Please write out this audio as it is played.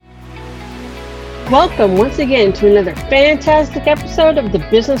Welcome once again to another fantastic episode of the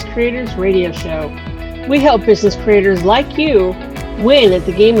Business Creators Radio Show. We help business creators like you win at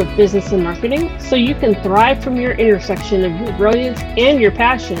the game of business and marketing so you can thrive from your intersection of your brilliance and your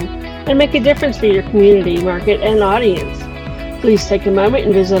passion and make a difference for your community, market, and audience. Please take a moment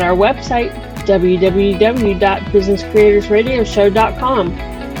and visit our website,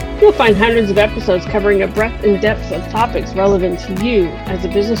 www.businesscreatorsradioshow.com. You'll find hundreds of episodes covering a breadth and depth of topics relevant to you as a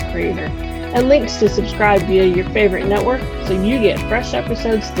business creator, and links to subscribe via your favorite network so you get fresh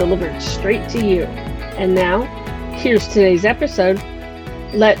episodes delivered straight to you. And now, here's today's episode.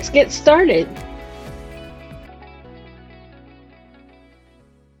 Let's get started.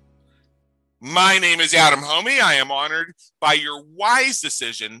 My name is Adam Homey. I am honored by your wise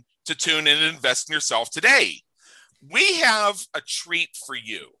decision to tune in and invest in yourself today. We have a treat for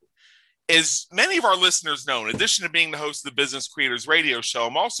you. As many of our listeners know, in addition to being the host of the Business Creators Radio Show,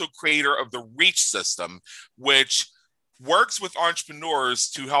 I'm also creator of the Reach System, which works with entrepreneurs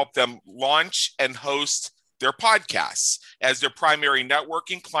to help them launch and host their podcasts as their primary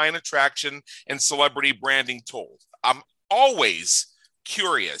networking, client attraction, and celebrity branding tool. I'm always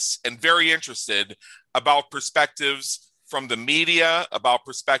curious and very interested about perspectives from the media, about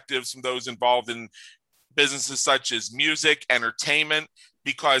perspectives from those involved in businesses such as music, entertainment,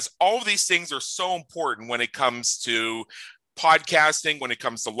 because all of these things are so important when it comes to podcasting, when it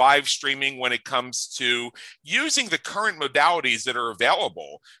comes to live streaming, when it comes to using the current modalities that are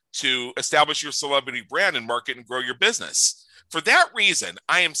available to establish your celebrity brand and market and grow your business. For that reason,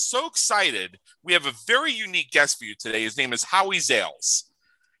 I am so excited. We have a very unique guest for you today. His name is Howie Zales.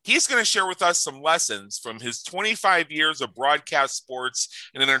 He's going to share with us some lessons from his 25 years of broadcast sports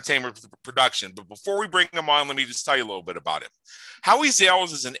and entertainment production. But before we bring him on, let me just tell you a little bit about him. Howie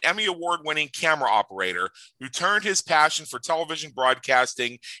Zales is an Emmy Award-winning camera operator who turned his passion for television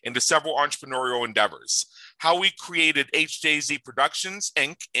broadcasting into several entrepreneurial endeavors. Howie created HJZ Productions,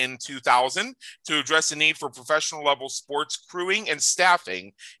 Inc. in 2000 to address the need for professional-level sports crewing and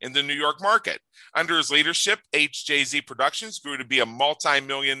staffing in the New York market. Under his leadership, HJZ Productions grew to be a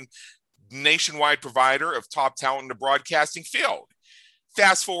multi-million nationwide provider of top talent in the broadcasting field.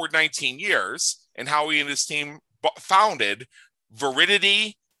 Fast forward 19 years, and Howie and his team founded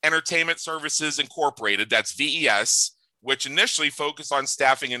Veridity Entertainment Services Incorporated, that's VES, which initially focused on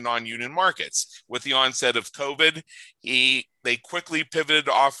staffing in non-union markets. With the onset of COVID, they quickly pivoted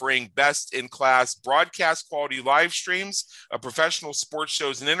to offering best-in-class broadcast quality live streams of professional sports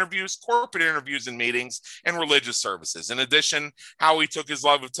shows and interviews, corporate interviews and meetings, and religious services. In addition, Howie took his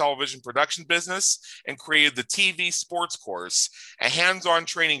love of television production business and created the TV Sports Course, a hands-on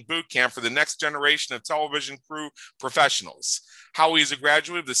training boot camp for the next generation of television crew professionals. Howie is a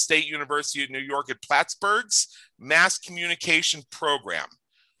graduate of the State University of New York at Plattsburgh's Mass Communication Program.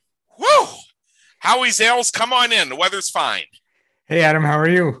 Woo! Howie Zales, come on in. The weather's fine. Hey, Adam, how are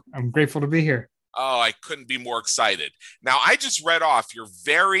you? I'm grateful to be here. Oh, I couldn't be more excited. Now, I just read off your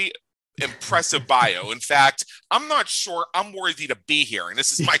very impressive bio. In fact, I'm not sure I'm worthy to be here, and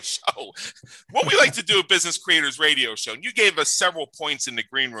this is my show. What we like to do at Business Creators Radio Show, and you gave us several points in the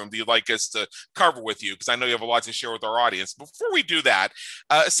green room that you'd like us to cover with you, because I know you have a lot to share with our audience. Before we do that,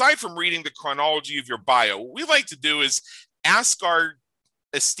 aside from reading the chronology of your bio, what we like to do is ask our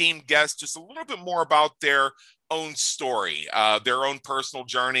esteemed guests just a little bit more about their own story, their own personal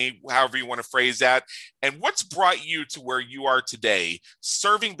journey, however you want to phrase that, and what's brought you to where you are today,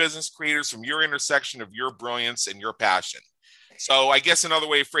 serving business creators from your intersection of your brilliance and your passion. So I guess another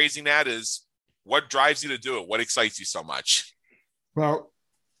way of phrasing that is, what drives you to do it? What excites you so much? Well,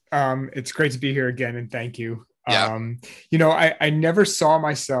 it's great to be here again, and thank you. Yeah. I never saw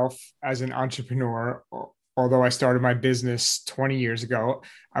myself as an entrepreneur. Although I started my business 20 years ago,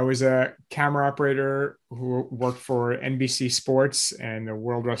 I was a camera operator who worked for NBC Sports and the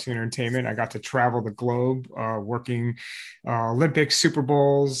World Wrestling Entertainment. I got to travel the globe, working Olympics, Super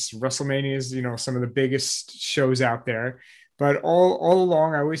Bowls, WrestleManias, some of the biggest shows out there. But all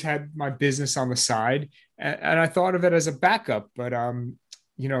along, I always had my business on the side, and I thought of it as a backup. But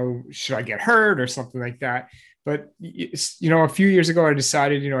should I get hurt or something like that? But, a few years ago, I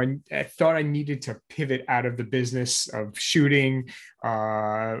decided, I thought I needed to pivot out of the business of shooting.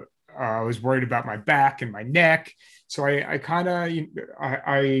 I was worried about my back and my neck. So I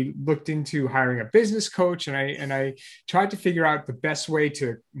looked into hiring a business coach, and I tried to figure out the best way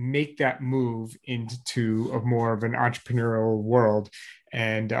to make that move into more of an entrepreneurial world.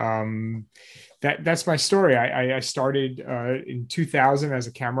 And that's my story. I started in 2000 as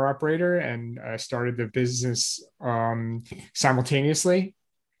a camera operator, and I started the business simultaneously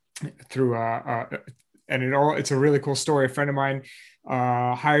through it's a really cool story. A friend of mine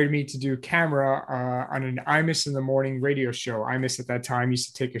hired me to do camera on an Imus in the Morning radio show. Imus at that time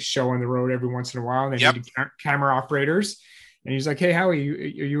used to take a show on the road every once in a while, and they needed camera operators. And he's like, "Hey, Howie,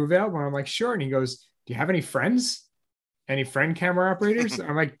 are you available?" And I'm like, "Sure." And he goes, "Do you have any friends? Any friend camera operators?"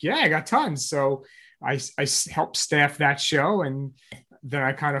 I'm like, "Yeah, I got tons." So I helped staff that show, and then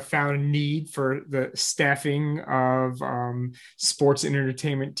I kind of found a need for the staffing of sports and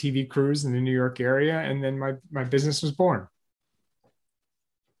entertainment TV crews in the New York area, and then my business was born.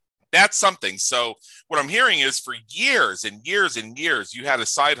 That's something. So what I'm hearing is for years and years and years, you had a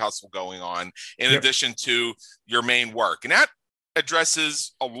side hustle going on in addition to your main work. And that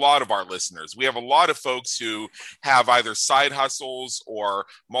addresses a lot of our listeners. We have a lot of folks who have either side hustles or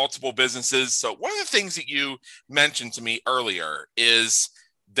multiple businesses. So one of the things that you mentioned to me earlier is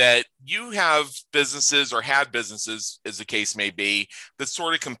that you have businesses or had businesses, as the case may be, that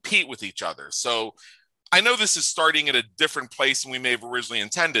sort of compete with each other. So I know this is starting at a different place than we may have originally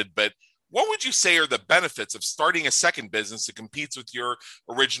intended, but what would you say are the benefits of starting a second business that competes with your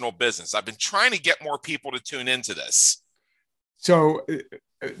original business? I've been trying to get more people to tune into this. So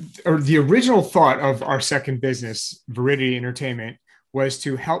the original thought of our second business, Viridity Entertainment, was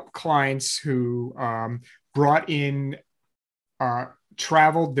to help clients who brought in,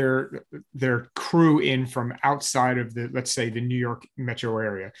 traveled their crew in from outside of let's say the New York metro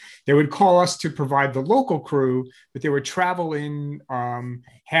area. They would call us to provide the local crew, but they would travel in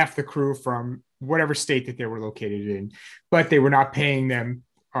half the crew from whatever state that they were located in, but they were not paying them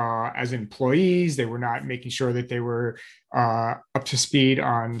as employees. They were not making sure that they were up to speed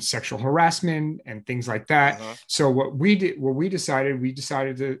on sexual harassment and things like that. So we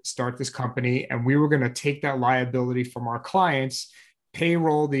decided to start this company, and we were going to take that liability from our clients,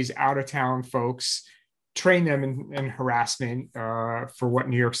 payroll these out-of-town folks, train them in harassment for what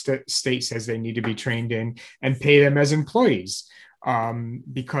New York State says they need to be trained in, and pay them as employees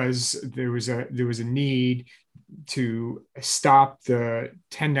because there was a need to stop the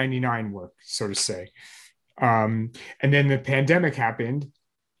 1099 work, so to say. And then the pandemic happened,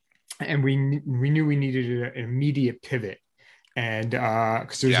 and we knew we needed an immediate pivot. And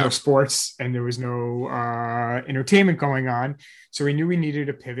because there was no sports and there was no entertainment going on, so we knew we needed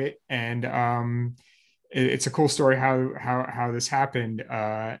a pivot. And it's a cool story how this happened.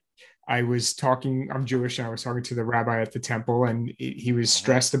 I'm Jewish, and I was talking to the rabbi at the temple, and he was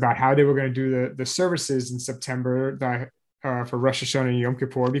stressed about how they were going to do the services in September for Rosh Hashanah and Yom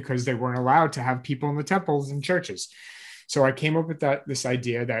Kippur, because they weren't allowed to have people in the temples and churches. So I came up with this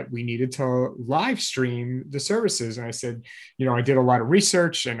idea that we needed to live stream the services. And I said, I did a lot of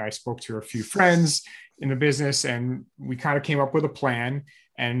research, and I spoke to a few friends in the business, and we kind of came up with a plan,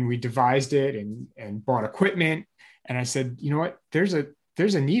 and we devised it and bought equipment. And I said, you know what, there's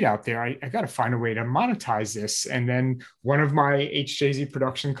a need out there. I got to find a way to monetize this. And then one of my HJZ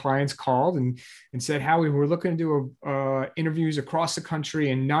production clients called and said, Howie, we're looking to do interviews across the country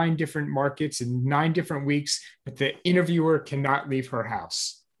in 9 different markets in 9 different weeks, but the interviewer cannot leave her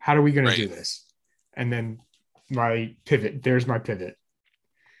house. How are we going to do this? And then there's my pivot.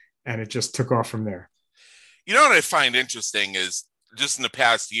 And it just took off from there. You know what I find interesting is just in the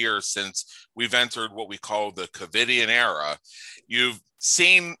past year, since we've entered what we call the COVIDian era, you've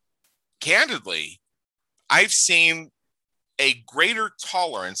seen, candidly, I've seen a greater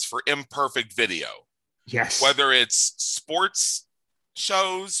tolerance for imperfect video. Yes. Whether it's sports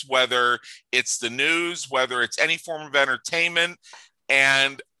shows, whether it's the news, whether it's any form of entertainment.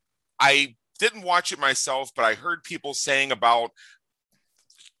 And I didn't watch it myself, but I heard people saying about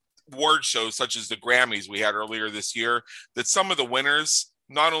award shows such as the Grammys we had earlier this year, that some of the winners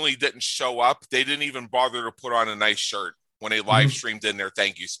not only didn't show up, they didn't even bother to put on a nice shirt when they live streamed in their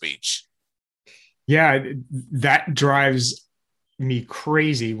thank you speech. Yeah, that drives me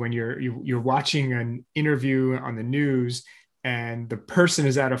crazy when you're watching an interview on the news and the person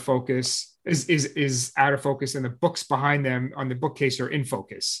is out of focus, is out of focus, and the books behind them on the bookcase are in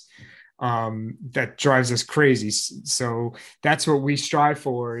focus. That drives us crazy. So that's what we strive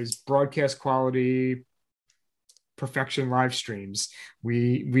for, is broadcast quality, perfection live streams.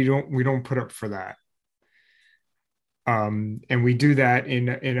 We don't put up for that. And we do that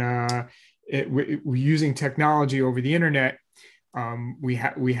we're using technology over the internet. We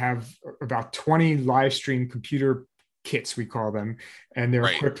have about 20 live stream computer kits, we call them, and they're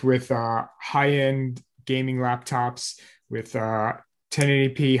equipped with high-end gaming laptops with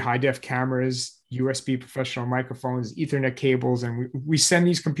 1080p high def cameras, USB professional microphones, Ethernet cables, and we send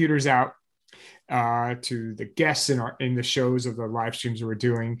these computers out to the guests in the shows of the live streams we're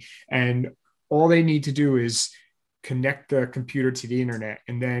doing, and all they need to do is connect the computer to the internet,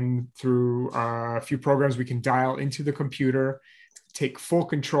 and then through a few programs we can dial into the computer take full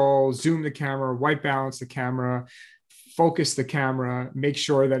control, zoom the camera, white balance the camera, focus the camera, make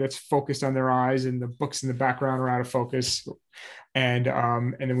sure that it's focused on their eyes and the books in the background are out of focus. And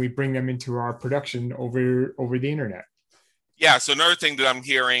then we bring them into our production over the internet. Yeah. So another thing that I'm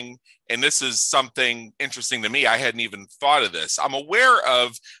hearing, and this is something interesting to me, I hadn't even thought of this. I'm aware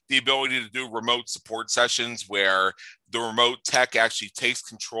of the ability to do remote support sessions where the remote tech actually takes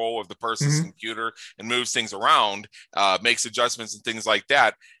control of the person's computer and moves things around, makes adjustments and things like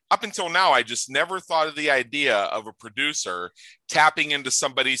that. Up until now, I just never thought of the idea of a producer tapping into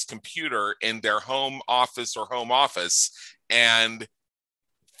somebody's computer in their home office and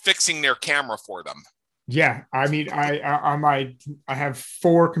fixing their camera for them. Yeah, I mean, I have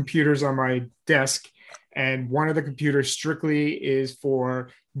 4 computers on my desk, and one of the computers strictly is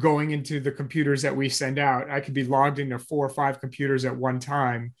for going into the computers that we send out. I could be logged into 4 or 5 computers at one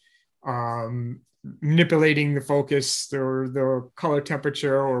time, manipulating the focus or the color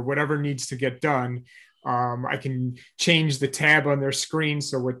temperature or whatever needs to get done. I can change the tab on their screen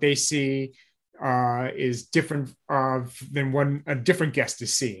so what they see is different than what a different guest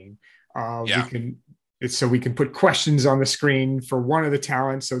is seeing. We can put questions on the screen for one of the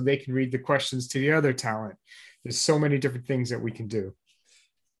talents so they can read the questions to the other talent. There's so many different things that we can do.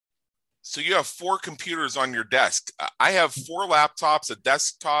 So you have 4 computers on your desk. I have 4 laptops, a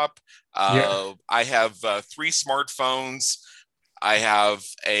desktop. I have 3 smartphones. I have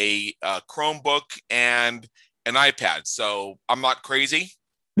a Chromebook and an iPad. So I'm not crazy.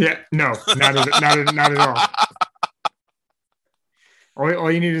 Yeah, no, not at all.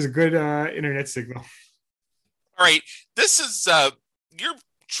 All you need is a good internet signal. All right. This is, you're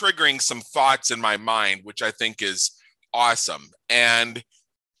triggering some thoughts in my mind, which I think is awesome. And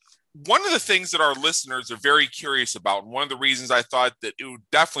one of the things that our listeners are very curious about, and one of the reasons I thought that it would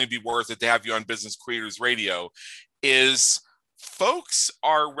definitely be worth it to have you on Business Creators Radio, is folks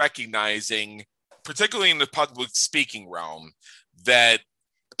are recognizing, particularly in the public speaking realm, that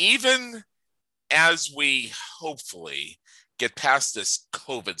even as we hopefully get past this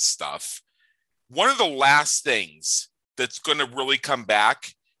COVID stuff, one of the last things that's going to really come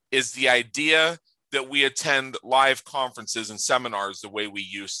back is the idea that we attend live conferences and seminars the way we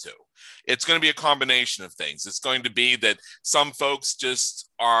used to. It's going to be a combination of things. It's going to be that some folks just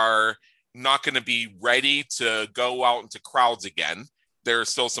are not going to be ready to go out into crowds again. There are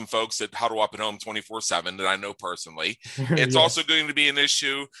still some folks that huddle up at home 24/7 that I know personally. It's also going to be an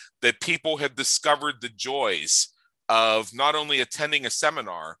issue that people have discovered the joys of not only attending a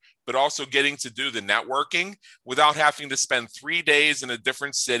seminar, but also getting to do the networking without having to spend 3 days in a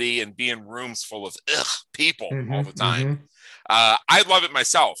different city and be in rooms full of people all the time. I love it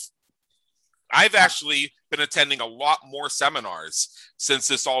myself. I've actually been attending a lot more seminars since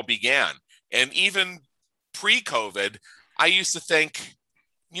this all began. And even pre-COVID, I used to think,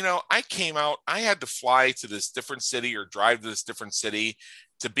 I came out, I had to fly to this different city or drive to this different city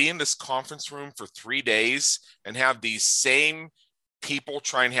to be in this conference room for 3 days and have these same people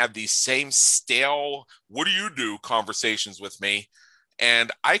try and have these same stale, what do you do conversations with me.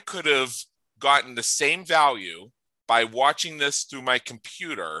 And I could have gotten the same value by watching this through my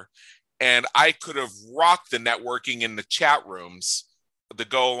computer, and I could have rocked the networking in the chat rooms that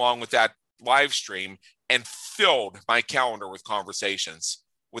go along with that live stream and filled my calendar with conversations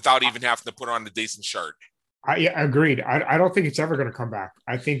without even having to put on a decent shirt. Agreed. I don't think it's ever going to come back.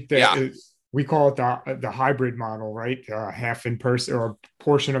 I think that we call it the hybrid model, right? Half in person or a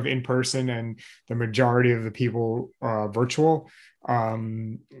portion of in person and the majority of the people virtual.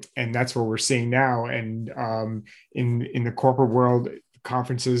 And that's what we're seeing now. And in the corporate world,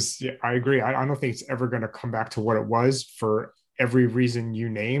 conferences, I agree. I don't think it's ever going to come back to what it was for every reason you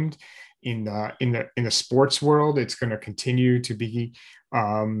named. In the sports world, it's going to continue to be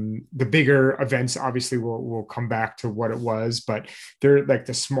the bigger events obviously will come back to what it was, but they're like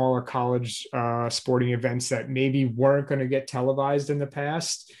the smaller college sporting events that maybe weren't going to get televised in the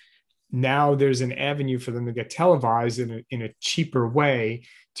past. Now there's an avenue for them to get televised in a cheaper way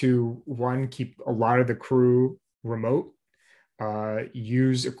to, one, keep a lot of the crew remote,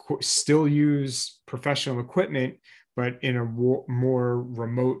 still use professional equipment, but in a more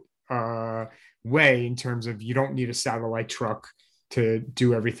remote way, in terms of you don't need a satellite truck to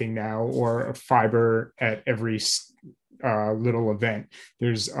do everything now, or a fiber at every little event.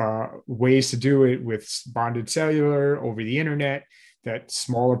 There's ways to do it with bonded cellular over the internet that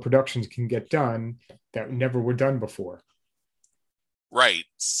smaller productions can get done that never were done before. Right.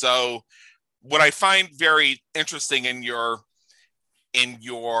 So what I find very interesting in your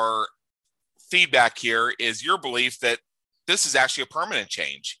feedback here is your belief that this is actually a permanent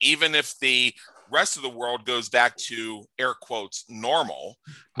change. Even if the rest of the world goes back to air quotes normal.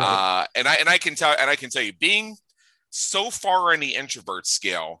 Right. And I can tell you, being so far on the introvert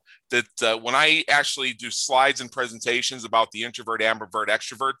scale that when I actually do slides and presentations about the introvert, ambivert,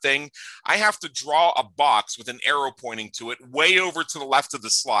 extrovert thing, I have to draw a box with an arrow pointing to it way over to the left of the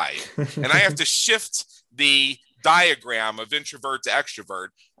slide. And I have to shift the diagram of introvert to extrovert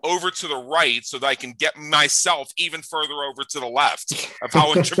over to the right so that I can get myself even further over to the left of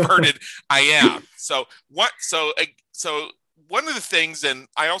how introverted I am. So one of the things, and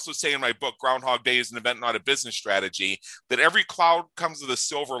I also say in my book, Groundhog Day is an event, not a business strategy, that every cloud comes with a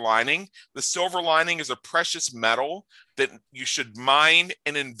silver lining. The silver lining is a precious metal that you should mine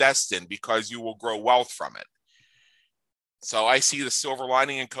and invest in because you will grow wealth from it. So I see the silver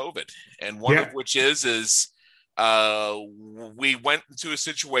lining in COVID, and one of which is we went into a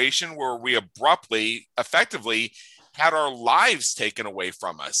situation where we abruptly, effectively, had our lives taken away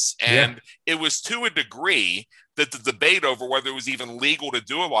from us. And it was to a degree that the debate over whether it was even legal to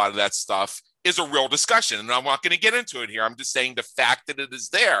do a lot of that stuff is a real discussion. And I'm not going to get into it here. I'm just saying the fact that it is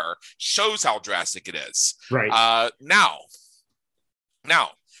there shows how drastic it is. Right. Now,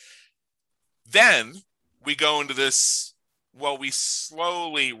 then we go into this, well, we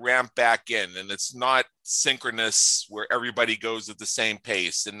slowly ramp back in, and it's not synchronous where everybody goes at the same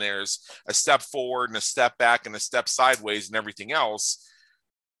pace. And there's a step forward and a step back and a step sideways and everything else.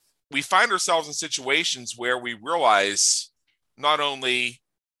 We find ourselves in situations where we realize not only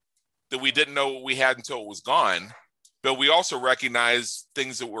that we didn't know what we had until it was gone, but we also recognize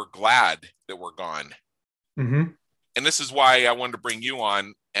things that we're glad that were gone. Mm-hmm. And this is why I wanted to bring you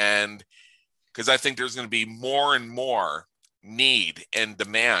on, and because I think there's going to be more and more need and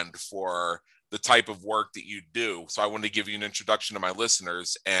demand for the type of work that you do. So I wanted to give you an introduction to my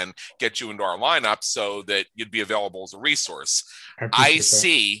listeners and get you into our lineup so that you'd be available as a resource. I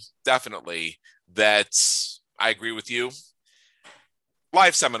see definitely that I agree with you.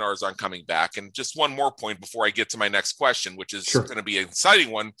 Live seminars aren't coming back. And just one more point before I get to my next question, which is going to be an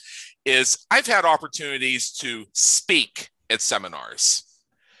exciting one, is I've had opportunities to speak at seminars.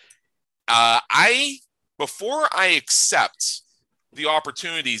 Before I accept the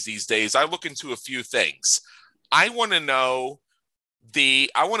opportunities these days, I look into a few things. I want to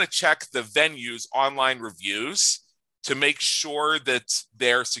check the venue's online reviews to make sure that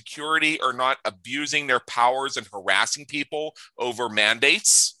their security are not abusing their powers and harassing people over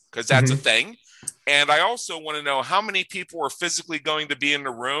mandates, because that's a thing. And I also want to know how many people are physically going to be in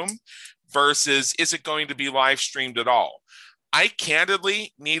the room versus is it going to be live streamed at all? I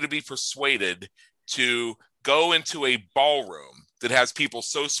candidly need to be persuaded to go into a ballroom that has people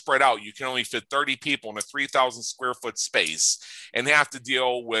so spread out you can only fit 30 people in a 3,000 square foot space and have to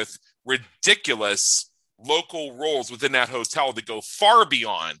deal with ridiculous local rules within that hotel that go far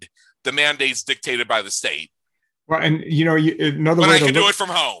beyond the mandates dictated by the state. Well, and another way I can do it from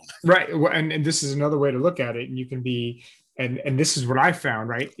home. Right. Well, and this is another way to look at it. And you can be, and this is what I found,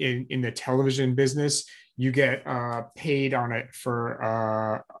 right? In the television business, you get paid on it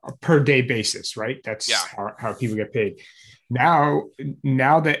for a per day basis, right? That's how people get paid. Now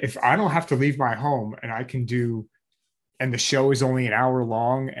that if I don't have to leave my home and I can do, and the show is only an hour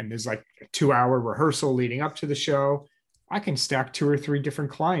long and there's like a 2-hour rehearsal leading up to the show, I can stack 2 or 3 different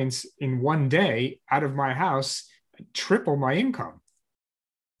clients in one day out of my house, triple my income.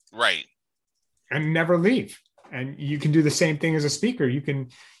 Right. And never leave. And you can do the same thing as a speaker. You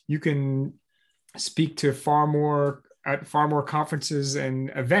can speak to far more conferences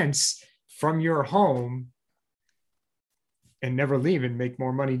and events from your home and never leave and make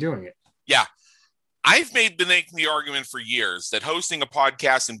more money doing it. Yeah. I've been making the argument for years that hosting a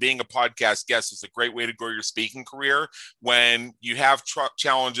podcast and being a podcast guest is a great way to grow your speaking career when you have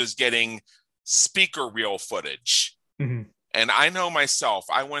challenges getting speaker reel footage. Mm-hmm. And I know myself,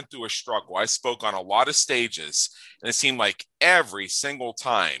 I went through a struggle. I spoke on a lot of stages, and it seemed like every single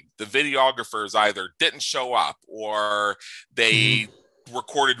time the videographers either didn't show up or they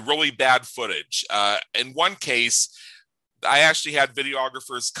recorded really bad footage. In one case, I actually had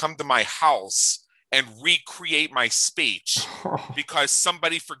videographers come to my house and recreate my speech because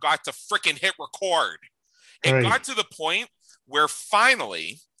somebody forgot to freaking hit record. It got to the point where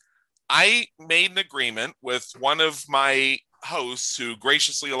finally I made an agreement with one of my hosts who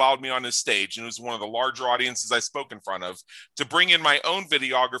graciously allowed me on his stage, and it was one of the larger audiences I spoke in front of, to bring in my own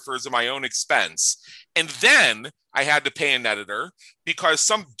videographers at my own expense. And then I had to pay an editor because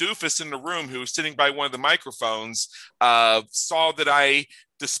some doofus in the room who was sitting by one of the microphones saw that I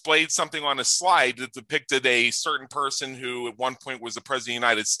displayed something on a slide that depicted a certain person who at one point was the president of the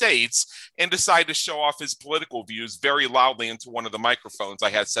United States and decided to show off his political views very loudly into one of the microphones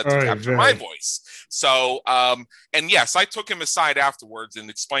I had set to capture my voice. So, and yes, I took him aside afterwards and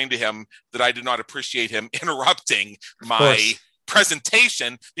explained to him that I did not appreciate him interrupting my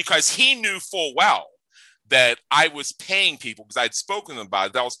presentation, because he knew full well that I was paying people, because I'd spoken to them about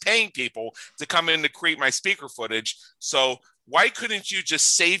it, that I was paying people to come in to create my speaker footage. So why couldn't you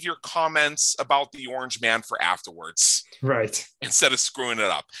just save your comments about the orange man for afterwards? Right. Instead of screwing it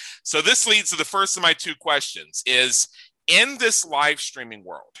up. So this leads to the first of my two questions is, in this live streaming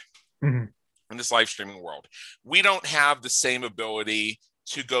world, we don't have the same ability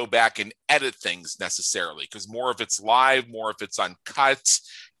to go back and edit things necessarily, because more of it's live, more of it's uncut,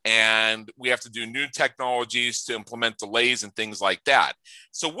 and we have to do new technologies to implement delays and things like that.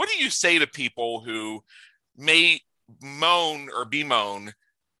 So what do you say to people who may moan or bemoan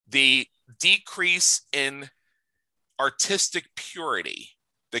the decrease in artistic purity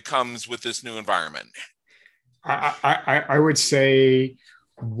that comes with this new environment? I would say,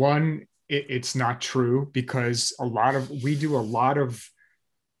 one, it's not true, because we do a lot of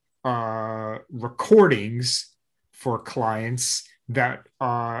recordings for clients that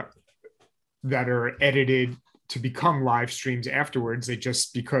are edited to become live streams afterwards. They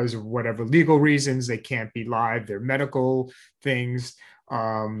just, because of whatever legal reasons, they can't be live. They're medical things.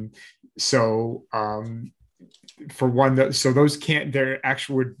 So those can't, they're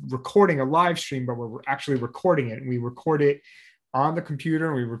actually, we're recording a live stream, but we're actually recording it, and we record it on the computer,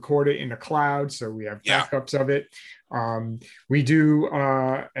 and we record it in the cloud. So we have backups of it. We do,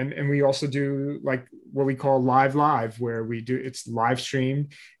 and we also do like what we call live, where it's live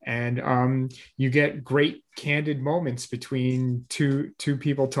streamed, and you get great candid moments between two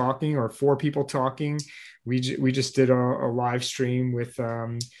people talking or four people talking. We just did a live stream with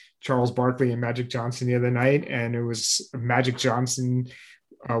Charles Barkley and Magic Johnson the other night, and it was Magic Johnson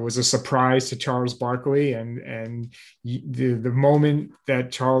was a surprise to Charles Barkley, and the moment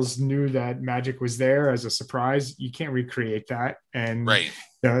that Charles knew that Magic was there as a surprise, you can't recreate that. And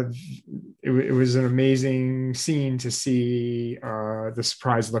it was an amazing scene to see the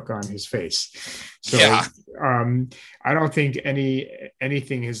surprise look on his face. So I don't think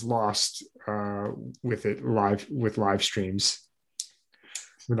anything is lost with live streams,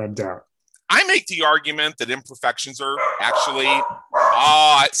 without a doubt. I make the argument that imperfections are actually,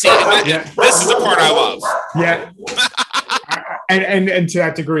 this is the part I love. Yeah. and to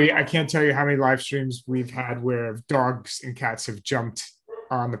that degree, I can't tell you how many live streams we've had where dogs and cats have jumped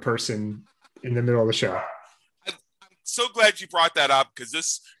on the person in the middle of the show. I'm so glad you brought that up, because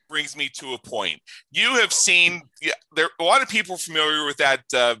this brings me to a point. You have seen, a lot of people familiar with that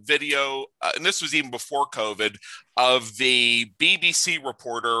video, and this was even before COVID, of the BBC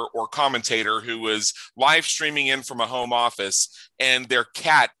reporter or commentator who was live streaming in from a home office, and their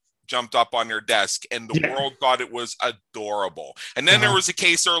cat jumped up on their desk, and the world thought it was adorable. And then there was a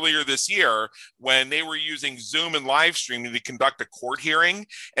case earlier this year when they were using Zoom and live streaming to conduct a court hearing,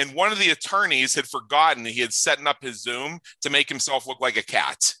 and one of the attorneys had forgotten he had set up his Zoom to make himself look like a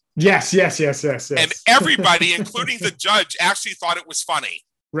cat. Yes. And everybody, including the judge, actually thought it was funny.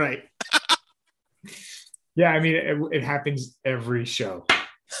 Right. Yeah, I mean, it happens every show,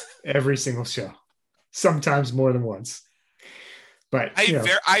 every single show, sometimes more than once. But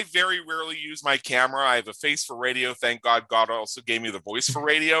I very rarely use my camera. I have a face for radio. Thank God. God also gave me the voice for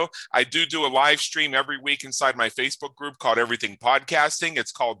radio. I do a live stream every week inside my Facebook group called Everything Podcasting.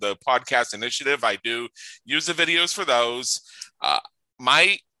 It's called the Podcast Initiative. I do use the videos for those.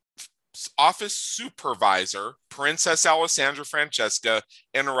 My office supervisor, Princess Alessandra Francesca,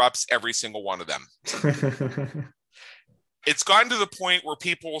 interrupts every single one of them. It's gotten to the point where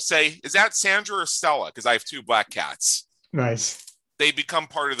people will say, "Is that Sandra or Stella?" Because I have two black cats. Nice. They become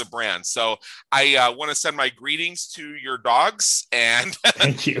part of the brand. So I want to send my greetings to your dogs. And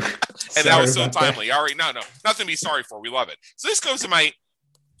thank you. And that was so timely. All right. No, nothing to be sorry for. We love it. So this goes to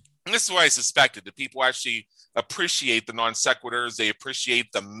and this is what I suspected, that people actually appreciate the non sequiturs. They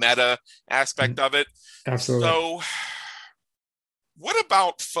appreciate the meta aspect of it. Absolutely. So what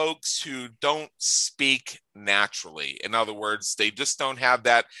about folks who don't speak naturally? In other words, they just don't have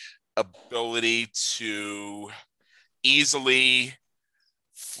that ability to easily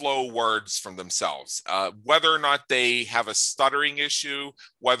flow words from themselves, whether or not they have a stuttering issue,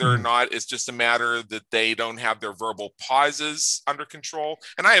 whether or not it's just a matter that they don't have their verbal pauses under control.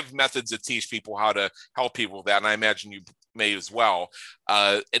 And I have methods that teach people how to help people with that, and I imagine you may as well.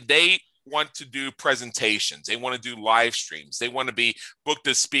 And they want to do presentations, they want to do live streams, they want to be booked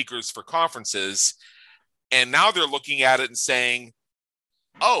as speakers for conferences, and now they're looking at it and saying,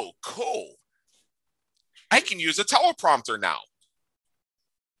 Oh, cool. I can use a teleprompter now.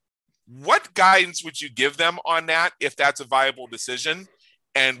 What guidance would you give them on that if that's a viable decision?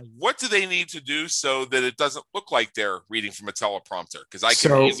 And what do they need to do so that it doesn't look like they're reading from a teleprompter? Because I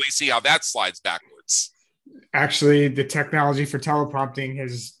can easily see how that slides backwards. Actually, the technology for teleprompting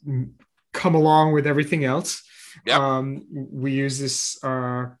has come along with everything else. Yep. We use this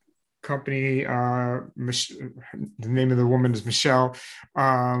company, the name of the woman is Michelle.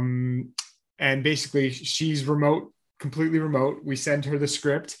 And basically she's remote, completely remote. We send her the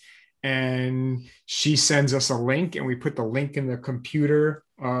script and she sends us a link, and we put the link in the computer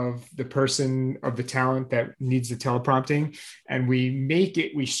of the person, of the talent that needs the teleprompting. And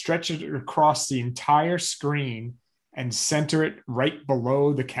we stretch it across the entire screen and center it right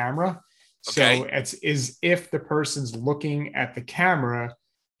below the camera. Okay. So it's as if the person's looking at the camera,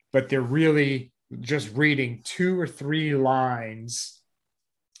 but they're really just reading 2 or 3 lines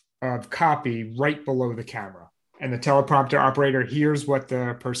of copy right below the camera. And the teleprompter operator hears what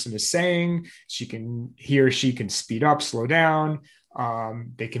the person is saying. She can speed up, slow down.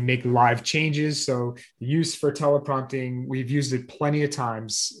 They can make live changes. So the use for teleprompting, we've used it plenty of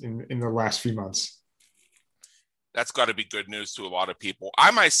times in the last few months. That's got to be good news to a lot of people.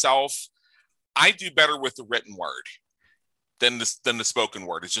 I do better with the written word than the spoken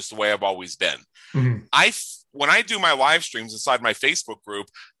word. It's just the way I've always been. Mm-hmm. When I do my live streams inside my Facebook group,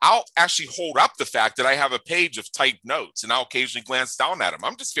 I'll actually hold up the fact that I have a page of typed notes, and I'll occasionally glance down at them.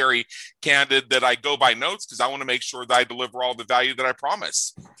 I'm just very candid that I go by notes because I want to make sure that I deliver all the value that I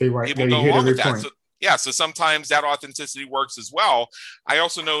promise. People go along with that. So sometimes that authenticity works as well. I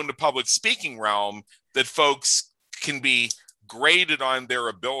also know in the public speaking realm that folks can be graded on their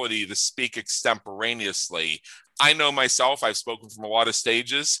ability to speak extemporaneously. I know myself, I've spoken from a lot of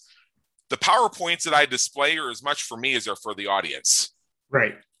stages. The PowerPoints that I display are as much for me as they're for the audience.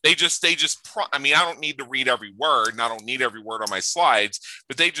 Right. I don't need to read every word, and I don't need every word on my slides,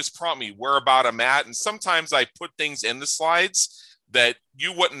 but they just prompt me where about I'm at. And sometimes I put things in the slides that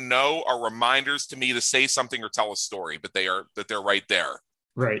you wouldn't know are reminders to me to say something or tell a story, but they're right there.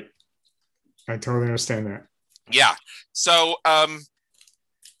 Right. I totally understand that. Yeah. So,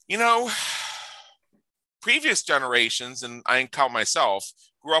 previous generations, and I count myself,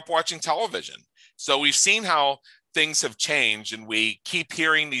 grew up watching television. So we've seen how things have changed, and we keep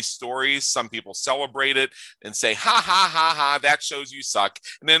hearing these stories. Some people celebrate it and say, ha, ha, ha, ha, that shows you suck.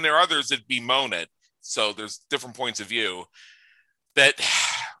 And then there are others that bemoan it. So there's different points of view. That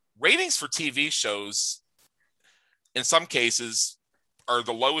ratings for TV shows, in some cases, are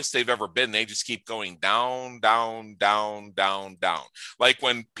the lowest they've ever been. They just keep going down, down, down, down, down. Like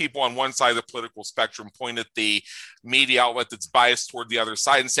when people on one side of the political spectrum point at the media outlet that's biased toward the other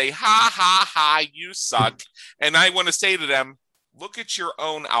side and say, ha, ha, ha, you suck. And I want to say to them, look at your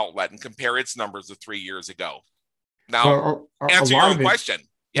own outlet and compare its numbers to 3 years ago. Now, answer your own question.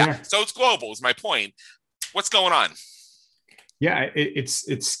 Yeah. So it's global is my point. What's going on? Yeah,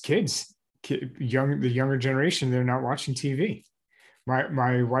 it's kids, the younger generation. They're not watching TV.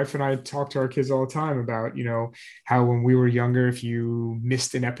 My wife and I talk to our kids all the time about, how when we were younger, if you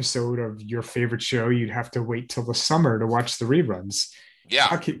missed an episode of your favorite show, you'd have to wait till the summer to watch the reruns.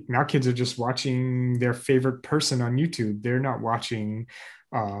 Yeah. Now kids are just watching their favorite person on YouTube. They're not watching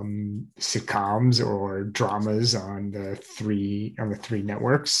sitcoms or dramas on the three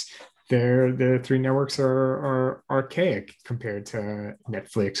networks. The 3 networks are archaic compared to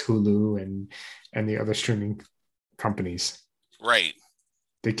Netflix, Hulu, and the other streaming companies. Right.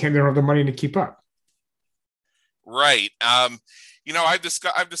 They don't have the money to keep up. Right. I've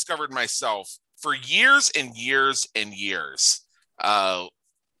discovered myself for years and years and years,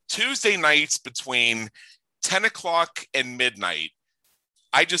 Tuesday nights between 10 o'clock and midnight,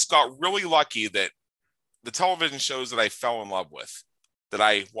 I just got really lucky that the television shows that I fell in love with, that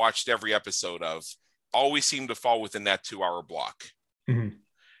I watched every episode of, always seemed to fall within that 2-hour block. Mm-hmm.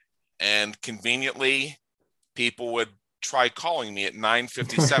 And conveniently, people would try calling me at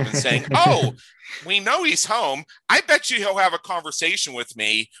 9:57 saying, oh, we know he's home. I bet you he'll have a conversation with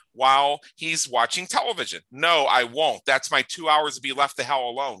me while he's watching television. No, I won't. That's my 2 hours to be left the hell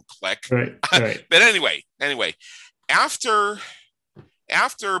alone. Click. Right. But anyway, after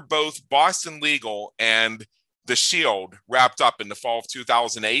both Boston Legal and The Shield wrapped up in the fall of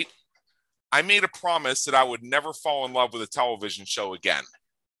 2008, I made a promise that I would never fall in love with a television show again.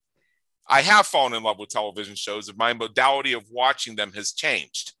 I have fallen in love with television shows, and my modality of watching them has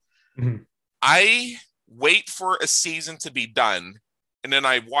changed. Mm-hmm. I wait for a season to be done, and then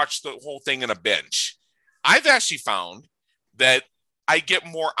I watch the whole thing in a binge. I've actually found that I get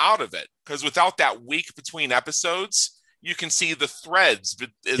more out of it because without that week between episodes, you can see the threads,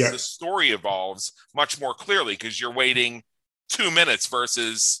 but as Yeah. the story evolves much more clearly, because you're waiting 2 minutes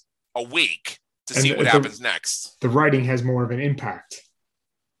versus a week to And see what happens next. the writing has more of an impact.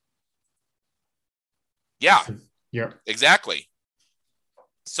 Yeah, Yeah. exactly.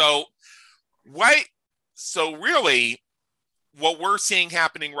 So really what we're seeing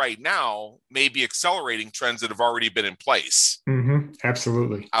happening right now may be accelerating trends that have already been in place. Mm-hmm.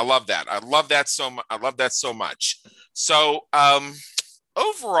 Absolutely. I love that. I love that so much. So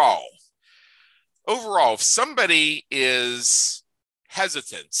overall, if somebody is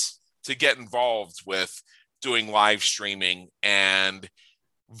hesitant to get involved with doing live streaming and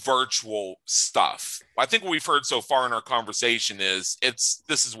virtual stuff, I think what we've heard so far in our conversation is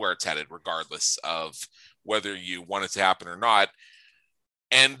this is where it's headed, regardless of whether you want it to happen or not.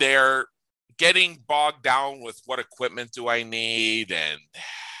 And they're getting bogged down with what equipment do I need and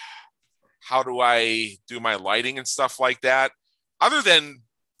how do I do my lighting and stuff like that. Other than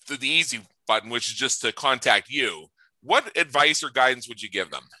the easy button, which is just to contact you, what advice or guidance would you give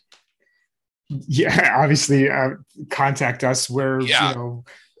them? Yeah, obviously, contact us. We're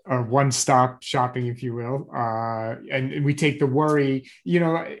one-stop shopping, if you will, and we take the worry.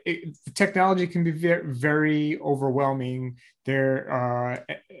 Technology can be very, very overwhelming there,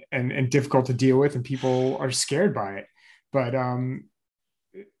 and difficult to deal with, and people are scared by it. But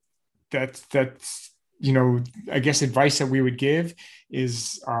that's I guess advice that we would give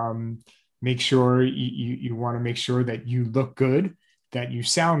is make sure you want to make sure that you look good, that you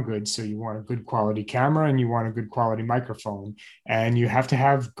sound good. So you want a good quality camera and you want a good quality microphone, and you have to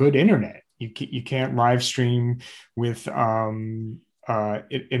have good internet. You can't live stream with internet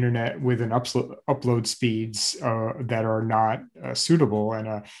with an upload speeds that are not suitable, and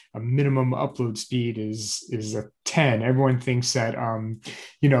a minimum upload speed is a 10. Everyone thinks that when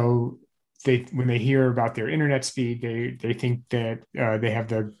they hear about their internet speed, they think that they have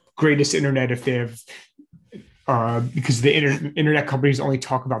the greatest internet if they have because the internet companies only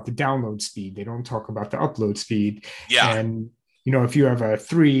talk about the download speed. They don't talk about the upload speed. Yeah. And, if you have a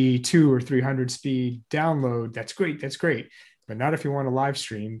 2 or 300 speed download, that's great. That's great. But not if you want to live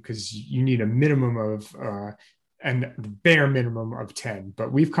stream, because you need a minimum of, and the bare minimum of 10.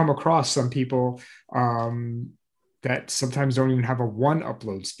 But we've come across some people that sometimes don't even have a 1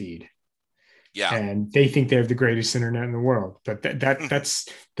 upload speed. Yeah. And they think they have the greatest internet in the world. But that's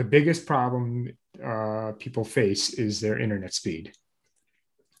the biggest problem people face, is their internet speed.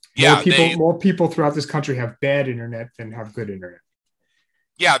 Yeah, more people throughout this country have bad internet than have good internet.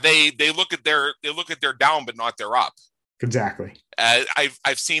 Yeah, they look at their down but not their up. Exactly.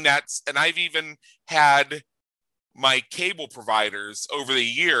 I've seen that, and I've even had my cable providers over the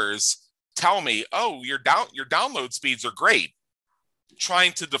years tell me, "Oh, your download speeds are great,"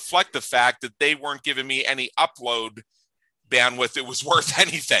 trying to deflect the fact that they weren't giving me any upload bandwidth that was worth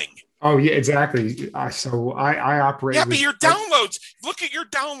anything. Oh yeah, exactly. So I operate. Yeah, but your downloads. Look at your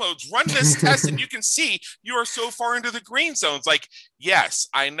downloads. Run this test, and you can see you are so far into the green zones. Like, yes,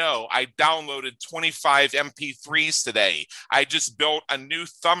 I know. I downloaded 25 MP3s today. I just built a new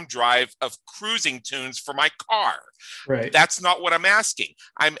thumb drive of cruising tunes for my car. Right. That's not what I'm asking.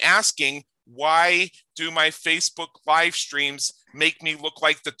 I'm asking, why do my Facebook live streams make me look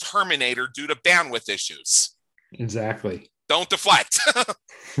like the Terminator due to bandwidth issues? Exactly. Don't deflect.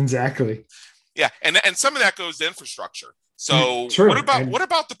 Exactly. Yeah, and some of that goes to infrastructure. So True. What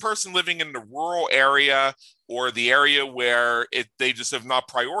about the person living in the rural area, or the area where they just have not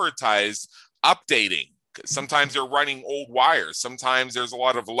prioritized updating? Sometimes they're running old wires. Sometimes there's a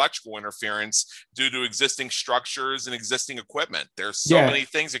lot of electrical interference due to existing structures and existing equipment. There's so many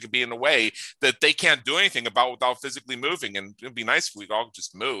things that could be in the way that they can't do anything about without physically moving. And it'd be nice if we'd all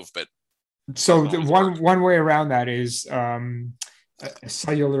just move, but so one way around that is a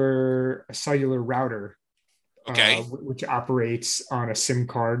cellular router, okay, which operates on a SIM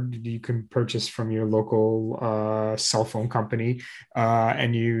card you can purchase from your local cell phone company,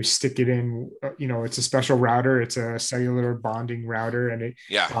 and you stick it in. It's a special router. It's a cellular bonding router, and it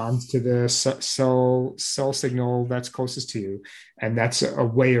bonds to the cell signal that's closest to you, and that's a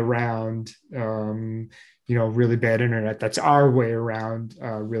way around. Really bad internet. That's our way around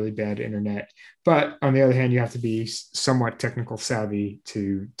really bad internet. But on the other hand, you have to be somewhat technical savvy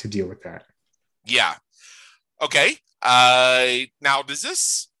to deal with that. Yeah. Okay. Now, does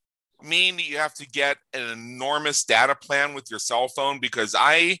this mean that you have to get an enormous data plan with your cell phone? Because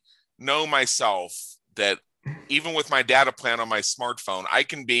I know myself that even with my data plan on my smartphone, I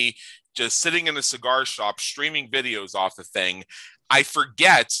can be just sitting in a cigar shop streaming videos off the thing. I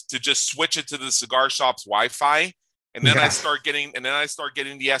forget to just switch it to the cigar shop's Wi-Fi, And then Yeah. I start getting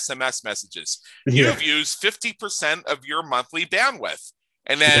the SMS messages. Yeah. You've used 50% of your monthly bandwidth.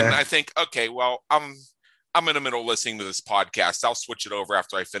 And then Yeah. I think, okay, well, I'm in the middle of listening to this podcast. I'll switch it over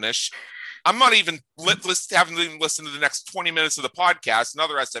after I finish. I'm not even haven't even listened to the next 20 minutes of the podcast.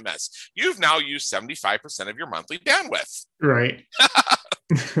 Another SMS. You've now used 75% of your monthly bandwidth. Right.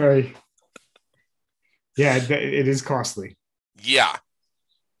 Right. Yeah, it is costly. Yeah.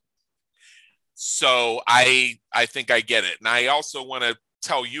 So I think I get it. And I also want to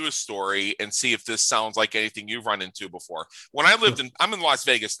tell you a story and see if this sounds like anything you've run into before. When I lived I'm in Las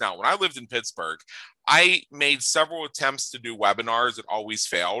Vegas now. When I lived in Pittsburgh, I made several attempts to do webinars that always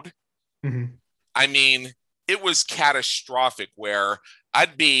failed. Mm-hmm. I mean, it was catastrophic where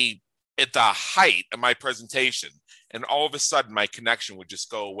I'd be at the height of my presentation and all of a sudden my connection would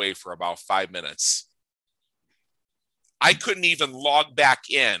just go away for about 5 minutes. I couldn't even log back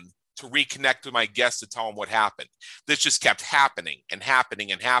in to reconnect with my guests to tell them what happened. This just kept happening and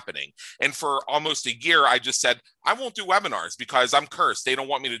happening and happening. And for almost a year, I just said, I won't do webinars because I'm cursed. They don't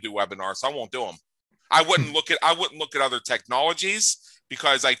want me to do webinars, so I won't do them. I wouldn't look at other technologies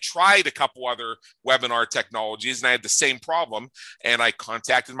because I tried a couple other webinar technologies and I had the same problem. And I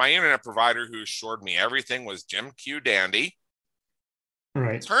contacted my internet provider who assured me everything was Jim Q dandy.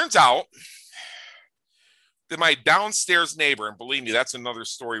 Right. Turns out that my downstairs neighbor, and believe me, that's another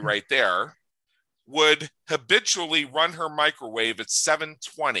story right there, would habitually run her microwave at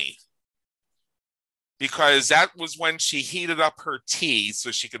 720 because that was when she heated up her tea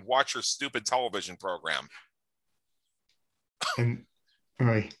so she could watch her stupid television program. And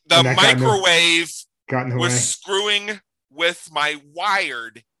right. The microwave got in the was way. screwing with my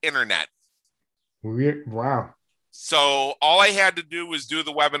wired internet. Weird. Wow. So all I had to do was do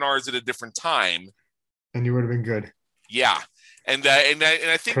the webinars at a different time. And you would have been good. Yeah. And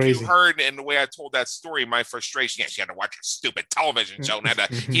I think Crazy. you heard in the way I told that story, my frustration. Yeah, she had to watch a stupid television show and had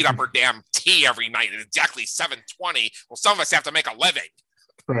to heat up her damn tea every night at exactly 7:20. Well, some of us have to make a living.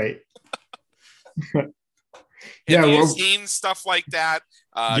 Right. Have you seen stuff like that?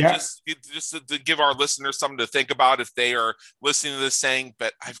 Yeah. Just to give our listeners something to think about if they are listening to this saying,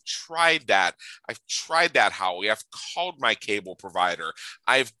 but I've tried that. Howie. I've called my cable provider.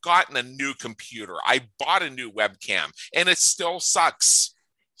 I've gotten a new computer. I bought a new webcam and it still sucks.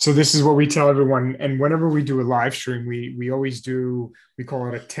 So this is what we tell everyone. And whenever we do a live stream, we always do, we call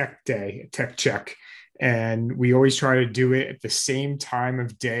it a tech day, a tech check. And we always try to do it at the same time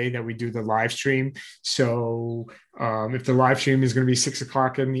of day that we do the live stream. So if the live stream is going to be 6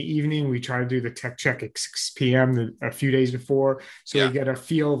 o'clock in the evening, we try to do the tech check at 6 p.m. a few days before. So we get a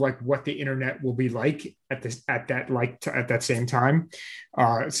feel of like what the internet will be like at that same time.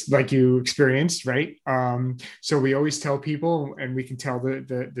 It's like you experienced, right? So we always tell people, and we can tell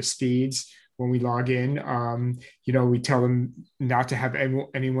the speeds when we log in. We tell them not to have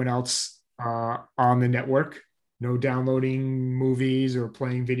anyone else on the network, no downloading movies or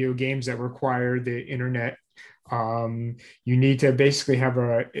playing video games that require the internet. You need to basically have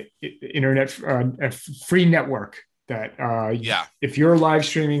a free network that if you're live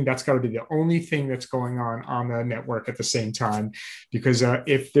streaming, that's got to be the only thing that's going on the network at the same time, because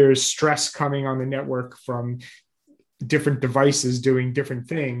if there's stress coming on the network from different devices doing different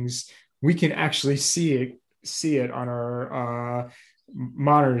things, we can actually see it on our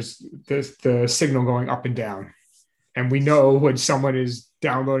monitors, the signal going up and down, and we know when someone is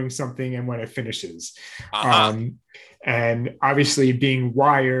downloading something and when it finishes. And obviously being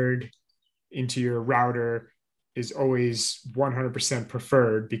wired into your router is always 100%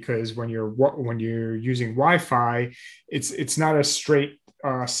 preferred, because when you're using Wi-Fi, it's not a straight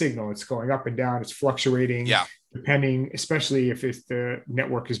signal. It's going up and down, it's fluctuating. Depending, especially if the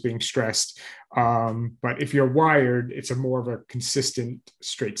network is being stressed. But if you're wired, it's a more of a consistent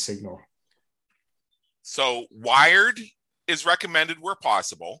straight signal. So wired is recommended where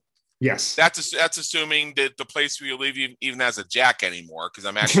possible. Yes. That's assuming that the place where you live even has a jack anymore, because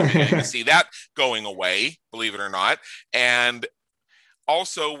I'm actually beginning to see that going away, believe it or not. And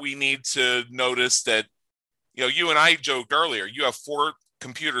also we need to notice that, you and I joked earlier, you have 4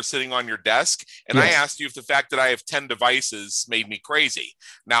 computers sitting on your desk, and yes. I asked you if the fact that I have 10 devices made me crazy.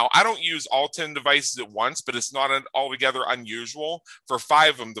 Now, I don't use all 10 devices at once, but it's not altogether unusual for 5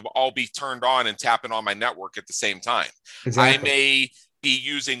 of them to all be turned on and tapping on my network at the same time. Exactly. I may be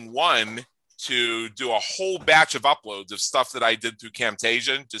using one to do a whole batch of uploads of stuff that I did through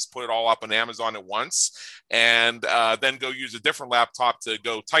Camtasia, just put it all up on Amazon at once, and then go use a different laptop to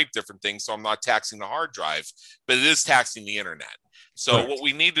go type different things, so I'm not taxing the hard drive, but it is taxing the internet. So right. What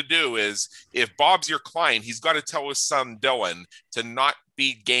we need to do is, if Bob's your client, he's got to tell his son Dylan to not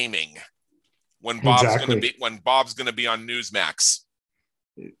be gaming when Exactly. Bob's going to be on Newsmax.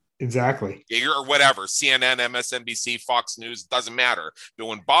 Exactly. Or whatever, CNN, MSNBC, Fox News, doesn't matter. But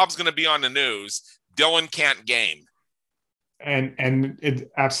when Bob's going to be on the news, Dylan can't game. And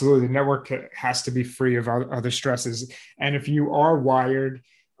it absolutely, the network has to be free of other stresses. And if you are wired,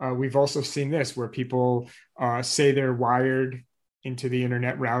 we've also seen this where people say they're wired into the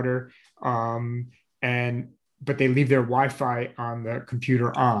internet router, but they leave their Wi-Fi on the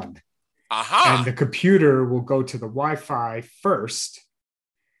computer on. And the computer will go to the Wi-Fi first.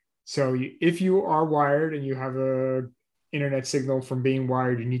 So if you are wired and you have a internet signal from being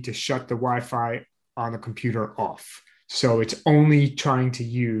wired, you need to shut the Wi-Fi on the computer off. So it's only trying to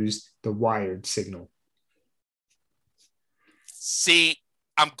use the wired signal. See,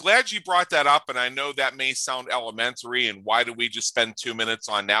 I'm glad you brought that up. And I know that may sound elementary. And why do we just spend 2 minutes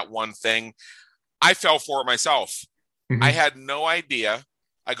on that one thing? I fell for it myself. Mm-hmm. I had no idea.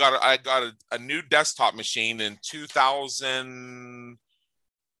 I got a new desktop machine in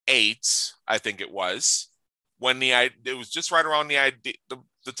 2008, I think it was, it was just right around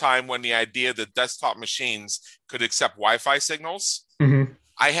the time when the idea that desktop machines could accept Wi-Fi signals. Mm-hmm.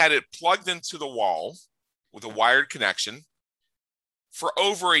 I had it plugged into the wall with a wired connection. For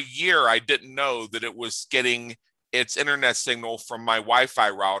over a year, I didn't know that it was getting its internet signal from my Wi-Fi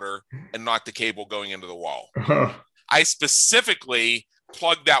router and not the cable going into the wall. I specifically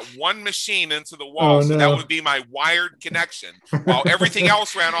plugged that one machine into the wall, so that would be my wired connection, while everything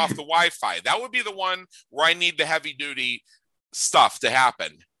else ran off the Wi-Fi. That would be the one where I need the heavy-duty stuff to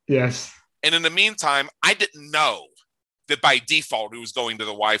happen. Yes. And in the meantime, I didn't know that by default it was going to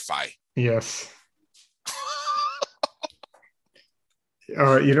the Wi-Fi. Yes.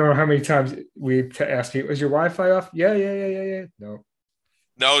 You know how many times we ask you, is your Wi-Fi off? Yeah. No,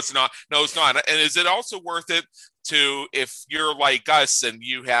 it's not. And is it also worth it to, if you're like us and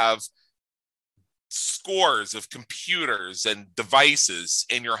you have scores of computers and devices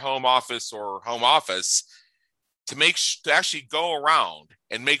in your home office, to actually go around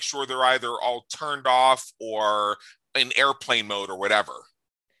and make sure they're either all turned off or in airplane mode or whatever?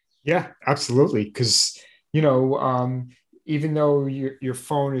 Yeah, absolutely. Because, even though your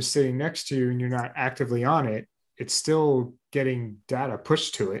phone is sitting next to you and you're not actively on it, it's still getting data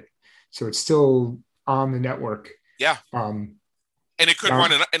pushed to it. So it's still on the network. Yeah. And it could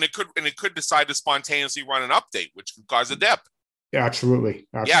it could decide to spontaneously run an update, which could cause a dip. Yeah, absolutely.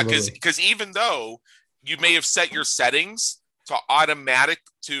 Yeah, because even though you may have set your settings to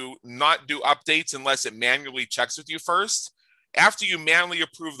not do updates unless it manually checks with you first, after you manually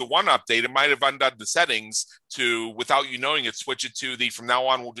approve the one update, it might have undone the settings to, without you knowing it, switch it to from now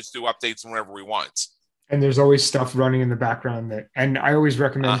on, we'll just do updates whenever we want. And there's always stuff running in the background and I always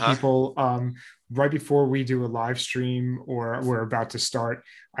recommend people, right before we do a live stream or we're about to start,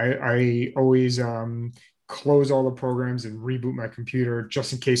 I always close all the programs and reboot my computer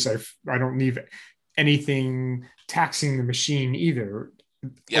just in case I don't leave anything taxing the machine either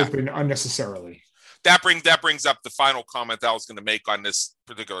open unnecessarily. That brings up the final comment that I was going to make on this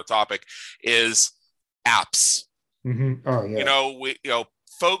particular topic is apps. Mm-hmm. Oh yeah.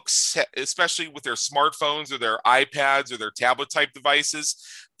 Folks, especially with their smartphones or their iPads or their tablet type devices,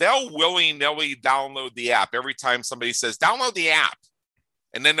 they'll willy-nilly download the app every time somebody says, download the app,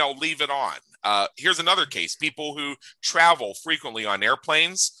 and then they'll leave it on. Here's another case. People who travel frequently on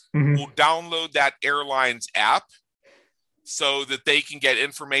airplanes will download that airline's app so that they can get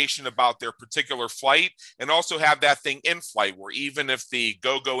information about their particular flight and also have that thing in flight where even if the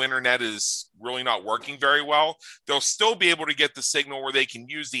go-go internet is really not working very well, they'll still be able to get the signal where they can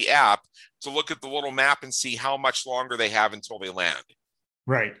use the app to look at the little map and see how much longer they have until they land.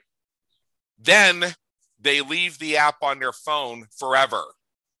 Right. Then they leave the app on their phone forever.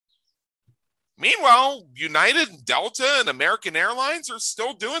 Meanwhile, United, Delta, and American Airlines are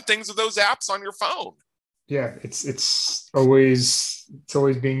still doing things with those apps on your phone. Yeah, it's always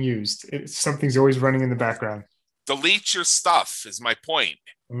being used. Something's always running in the background. Delete your stuff is my point.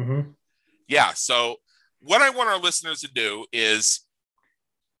 Mm-hmm. Yeah. So what I want our listeners to do is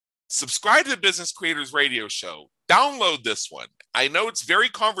subscribe to the Business Creators Radio Show. Download this one. I know it's very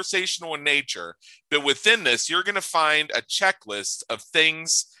conversational in nature, but within this, you're going to find a checklist of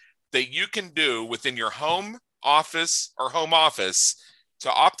things that you can do within your home office to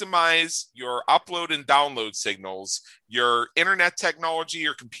optimize your upload and download signals, your internet technology,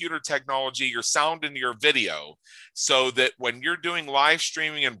 your computer technology, your sound and your video, so that when you're doing live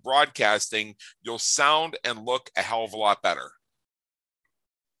streaming and broadcasting, you'll sound and look a hell of a lot better.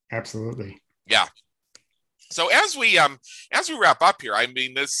 Absolutely. Yeah. So as we wrap up here, I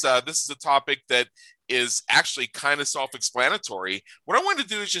mean, this is a topic that is actually kind of self-explanatory. What I wanted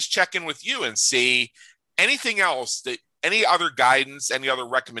to do is just check in with you and see anything else, that any other guidance, any other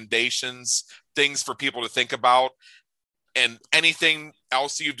recommendations, things for people to think about, and anything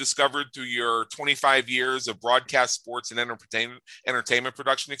else you've discovered through your 25 years of broadcast sports and entertainment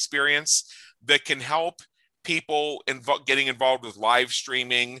production experience that can help people getting involved with live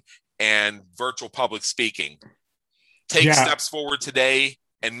streaming and virtual public speaking. Take steps forward today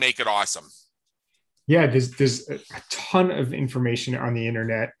and make it awesome. Yeah, there's a ton of information on the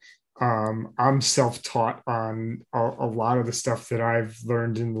internet. I'm self-taught on a lot of the stuff that I've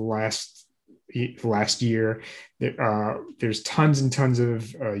learned in the last year. There's tons and tons of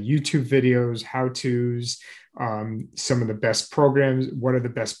YouTube videos, how-tos, some of the best programs. What are the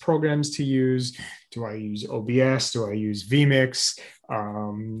best programs to use? Do I use OBS? Do I use vMix?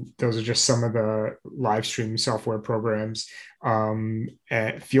 Those are just some of the live streaming software programs.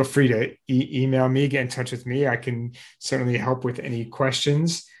 Feel free to email me, get in touch with me. I can certainly help with any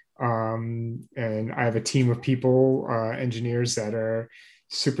questions. And I have a team of people, engineers that are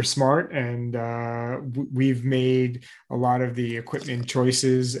super smart, and we've made a lot of the equipment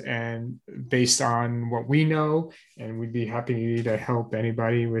choices and based on what we know, and we'd be happy to help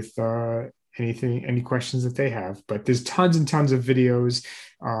anybody with any questions that they have. But there's tons and tons of videos,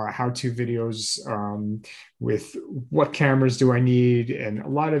 how-to videos, with what cameras do I need, and a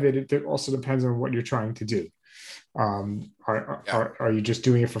lot of it also depends on what you're trying to do. Are you just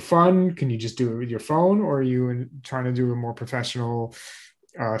doing it for fun? Can you just do it with your phone, or are you trying to do a more professional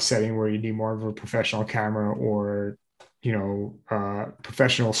setting where you need more of a professional camera, or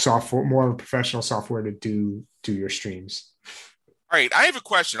professional software, more professional software to do your streams? All right, I have a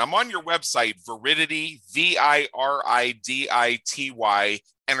question. I'm on your website, Viridity, VIRIDITY,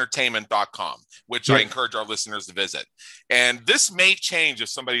 entertainment.com, which I encourage our listeners to visit. And this may change if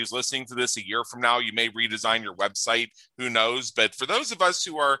somebody who's listening to this a year from now. You may redesign your website, who knows? But for those of us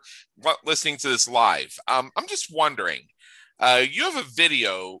who are listening to this live, I'm just wondering, you have a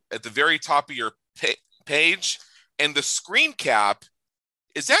video at the very top of your page, and the screen cap,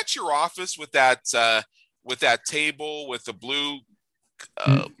 is that your office with that table with the blue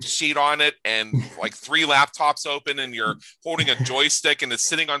sheet on it and like 3 laptops open, and you're holding a joystick and it's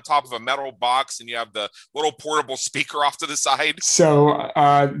sitting on top of a metal box, and you have the little portable speaker off to the side? So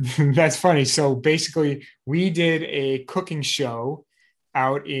that's funny. So basically we did a cooking show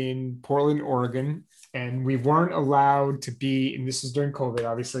out in Portland, Oregon, and we weren't allowed to be, and this is during COVID,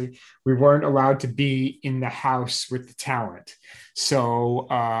 obviously, we weren't allowed to be in the house with the talent. So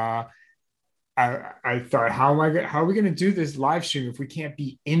I thought, how are we going to do this live stream if we can't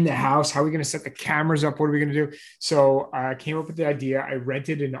be in the house? How are we going to set the cameras up? What are we going to do? So I came up with the idea. I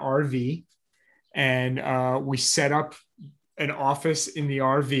rented an RV, and we set up an office in the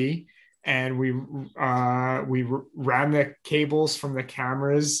RV, and we ran the cables from the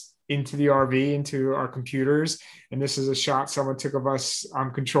cameras into the RV, into our computers. And this is a shot someone took of us.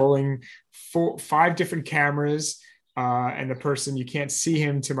 I'm controlling 5 different cameras. And the person, you can't see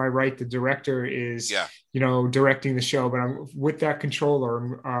him to my right, the director is, directing the show, but I'm with that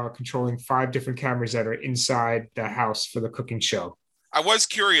controller. I'm controlling 5 different cameras that are inside the house for the cooking show. I was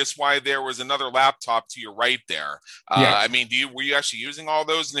curious why there was another laptop to your right there. I mean, were you actually using all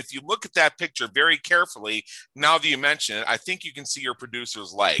those? And if you look at that picture very carefully, now that you mention it, I think you can see your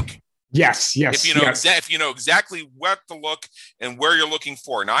producer's leg. Yes. If you know exactly what to look and where you're looking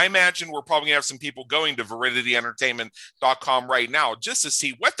for. Now, I imagine we're probably gonna have some people going to ViridityEntertainment.com right now just to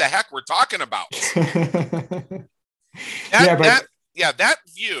see what the heck we're talking about. That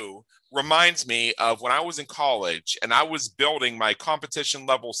view reminds me of when I was in college and I was building my competition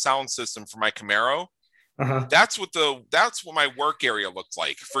level sound system for my Camaro. That's what my work area looked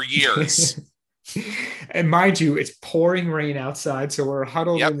like for years. And mind you, it's pouring rain outside, so we're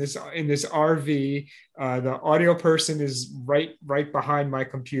huddled in this RV. The audio person is right behind my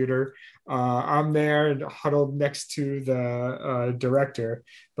computer. I'm there huddled next to the director,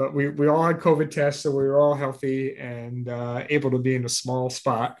 but we all had COVID tests, so we were all healthy and able to be in a small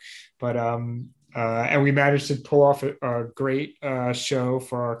spot. But and we managed to pull off a great show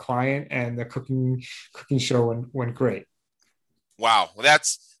for our client, and the cooking show went great. Wow, well,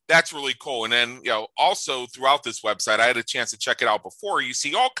 that's really cool. And then, also throughout this website, I had a chance to check it out before. You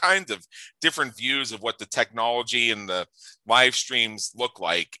see all kinds of different views of what the technology and the live streams look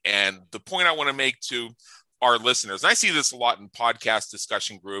like. And the point I want to make to our listeners, and I see this a lot in podcast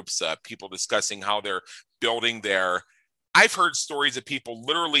discussion groups, people discussing how they're building I've heard stories of people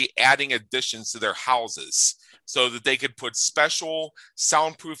literally adding additions to their houses so that they could put special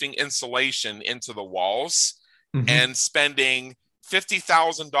soundproofing insulation into the walls and spending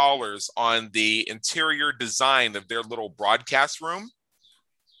 $50,000 on the interior design of their little broadcast room.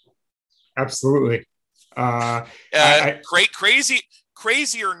 Absolutely.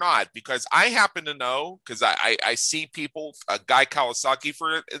 Crazy or not, because I happen to know, because I see people, Guy Kawasaki,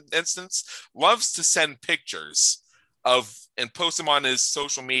 for instance, loves to send pictures of and post them on his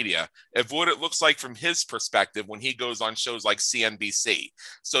social media of what it looks like from his perspective when he goes on shows like CNBC.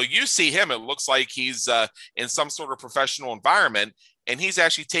 So you see him, it looks like he's in some sort of professional environment, and he's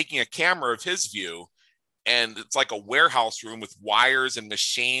actually taking a camera of his view, and it's like a warehouse room with wires and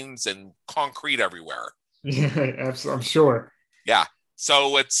machines and concrete everywhere. Yeah, absolutely. I'm sure. Yeah.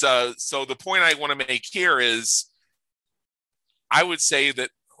 So it's so the point I want to make here is, I would say that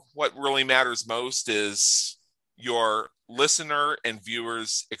what really matters most is your listener and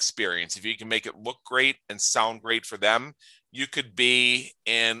viewers' experience. If you can make it look great and sound great for them, you could be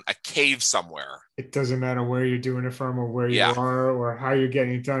in a cave somewhere. It doesn't matter where you're doing it from or where you are or how you're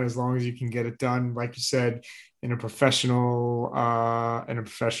getting it done, as long as you can get it done, like you said, in a professional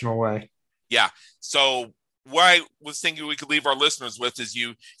way. Yeah. So what I was thinking we could leave our listeners with is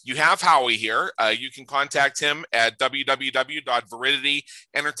you have Howie here. You can contact him at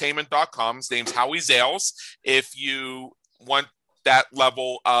www.veridityentertainment.com. His name's Howie Zales. If you want that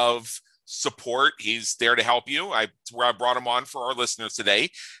level of support, he's there to help you. That's where I brought him on for our listeners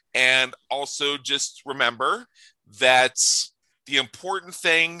today. And also just remember that the important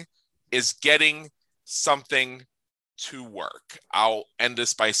thing is getting something to work. I'll end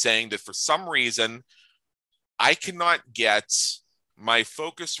this by saying that for some reason, I cannot get my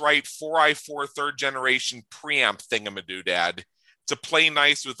Focusrite 4i4 third generation preamp thingamadoodad to play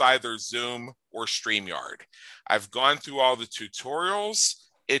nice with either Zoom or StreamYard. I've gone through all the tutorials.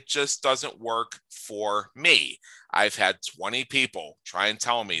 It just doesn't work for me. I've had 20 people try and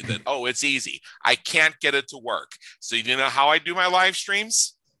tell me that, oh, it's easy. I can't get it to work. So you know how I do my live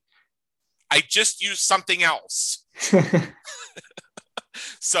streams? I just use something else.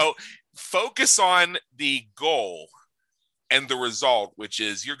 So focus on the goal and the result, which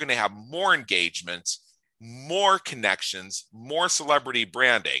is you're going to have more engagement, more connections, more celebrity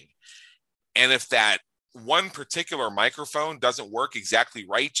branding. And if that one particular microphone doesn't work exactly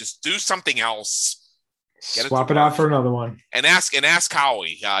right, just do something else. Swap it out for another one. And ask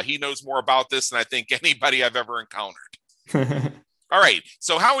Howie. He knows more about this than I think anybody I've ever encountered. All right.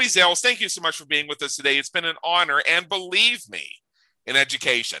 So Howie Zales, thank you so much for being with us today. It's been an honor, and believe me, in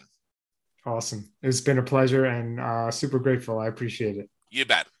education. Awesome. It's been a pleasure and super grateful. I appreciate it. You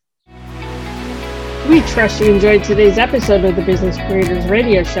bet. We trust you enjoyed today's episode of the Business Creators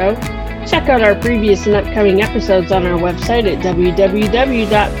Radio Show. Check out our previous and upcoming episodes on our website at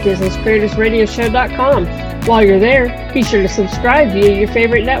www.businesscreatorsradioshow.com. While you're there, be sure to subscribe via your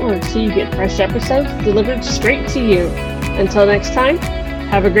favorite network so you get fresh episodes delivered straight to you. Until next time,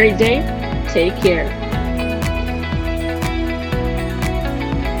 have a great day. Take care.